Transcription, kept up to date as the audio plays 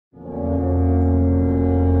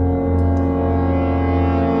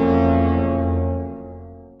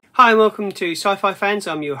Hi and welcome to Sci-Fi Fans.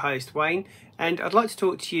 I'm your host Wayne, and I'd like to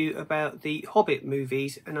talk to you about the Hobbit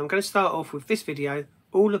movies, and I'm going to start off with this video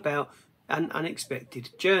all about An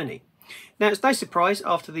Unexpected Journey. Now, it's no surprise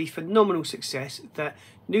after the phenomenal success that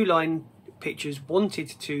New Line Pictures wanted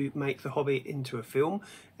to make The Hobbit into a film.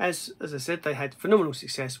 As I said, they had phenomenal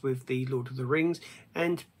success with The Lord of the Rings,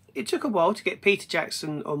 and it took a while to get Peter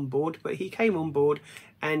Jackson on board, but he came on board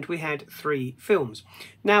and we had 3 films.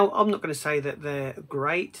 Now, I'm not going to say that they're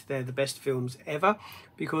great, they're the best films ever,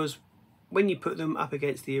 because when you put them up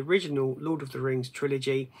against the original Lord of the Rings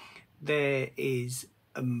trilogy, there is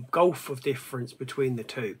a gulf of difference between the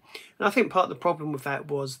two. And I think part of the problem with that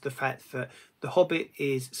was the fact that The Hobbit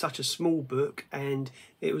is such a small book, and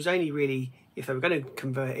it was only really, if they were going to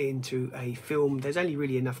convert it into a film, there's only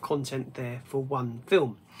really enough content there for one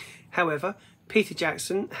film. However, Peter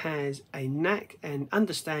Jackson has a knack and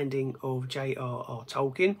understanding of J.R.R.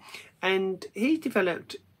 Tolkien, and he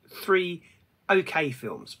developed 3 okay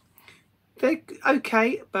films. They're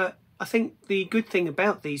okay, but I think the good thing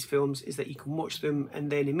about these films is that you can watch them and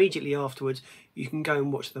then immediately afterwards you can go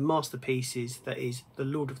and watch the masterpieces that is the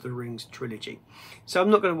Lord of the Rings trilogy. So I'm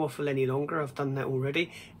not going to waffle any longer, I've done that already,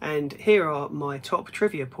 and here are my top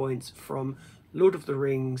trivia points from Lord of the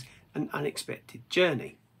Rings: An Unexpected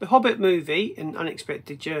Journey. The Hobbit movie, An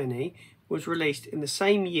Unexpected Journey, was released in the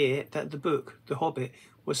same year that the book, The Hobbit,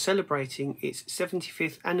 was celebrating its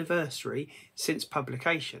 75th anniversary since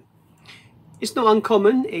publication. It's not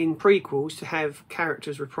uncommon in prequels to have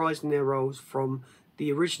characters reprising their roles from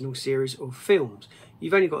the original series of films.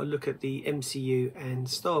 You've only got to look at the MCU and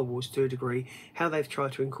Star Wars to a degree, how they've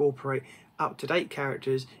tried to incorporate up-to-date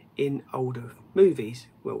characters in older movies,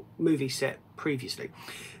 well, movies set previously.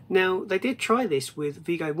 Now, they did try this with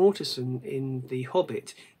Viggo Mortensen in The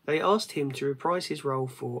Hobbit. They asked him to reprise his role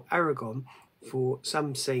for Aragorn for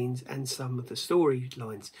some scenes and some of the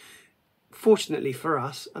storylines. Fortunately for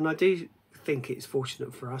us, and I do think it's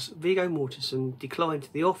fortunate for us, Viggo Mortensen declined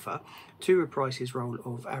the offer to reprise his role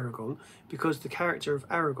of Aragorn because the character of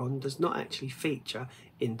Aragorn does not actually feature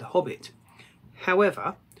in The Hobbit.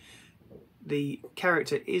 However, the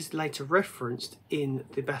character is later referenced in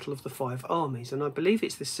the Battle of the Five Armies, and I believe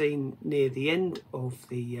it's the scene near the end of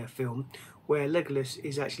the film where Legolas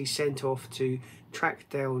is actually sent off to track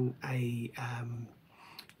down a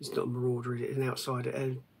it's not a marauder, it's an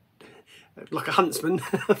outsider, like a huntsman.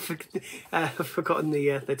 I've forgotten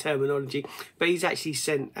the terminology, but he's actually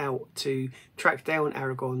sent out to track down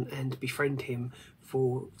Aragorn and befriend him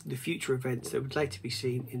for the future events that would later be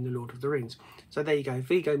seen in The Lord of the Rings. So there you go,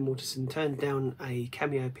 Viggo Mortensen turned down a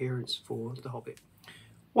cameo appearance for The Hobbit.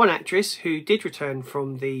 One actress who did return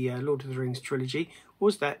from the Lord of the Rings trilogy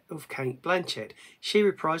was that of Cate Blanchett. She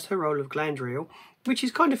reprised her role of Galadriel, which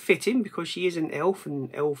is kind of fitting because she is an elf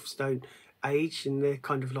and elves don't age and they're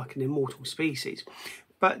kind of like an immortal species.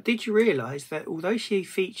 But did you realise that although she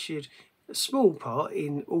featured a small part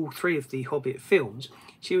in all 3 of the Hobbit films,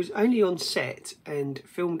 she was only on set and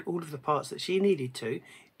filmed all of the parts that she needed to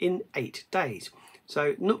in 8 days.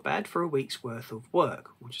 So not bad for a week's worth of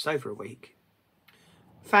work, or just over a week.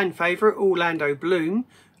 Fan favourite Orlando Bloom,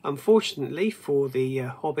 unfortunately for the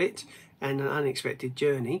Hobbit and An Unexpected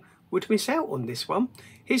Journey, would miss out on this one.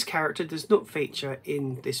 His character does not feature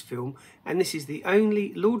in this film, and this is the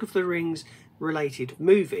only Lord of the Rings related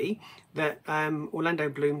movie that Orlando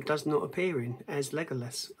Bloom does not appear in as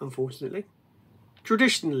Legolas, unfortunately.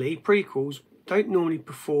 Traditionally, prequels don't normally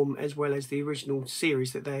perform as well as the original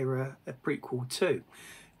series that they are a prequel to.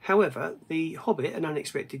 However, The Hobbit: An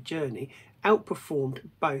Unexpected Journey outperformed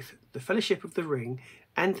both The Fellowship of the Ring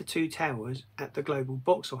and The Two Towers at the global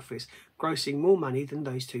box office, grossing more money than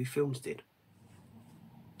those 2 films did.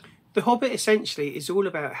 The Hobbit essentially is all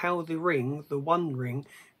about how the ring, the One Ring,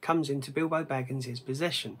 comes into Bilbo Baggins'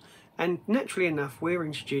 possession, and naturally enough we're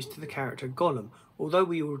introduced to the character Gollum, although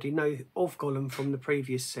we already know of Gollum from the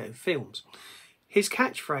previous set of films. His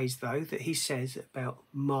catchphrase though that he says about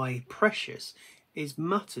 "my precious" is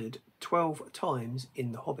muttered 12 times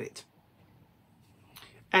in The Hobbit.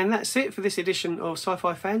 And that's it for this edition of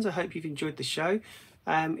Sci-Fi Fans. I hope you've enjoyed the show.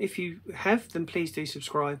 If you have, then please do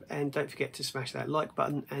subscribe and don't forget to smash that like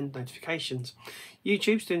button and notifications.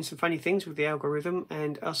 YouTube's doing some funny things with the algorithm,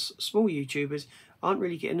 and us small YouTubers aren't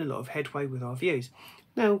really getting a lot of headway with our views.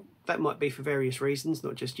 Now, that might be for various reasons,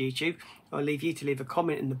 not just YouTube. I'll leave you to leave a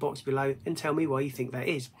comment in the box below and tell me why you think that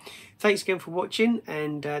is. Thanks again for watching,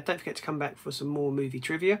 and don't forget to come back for some more movie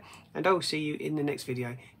trivia, and I will see you in the next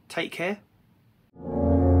video. Take care.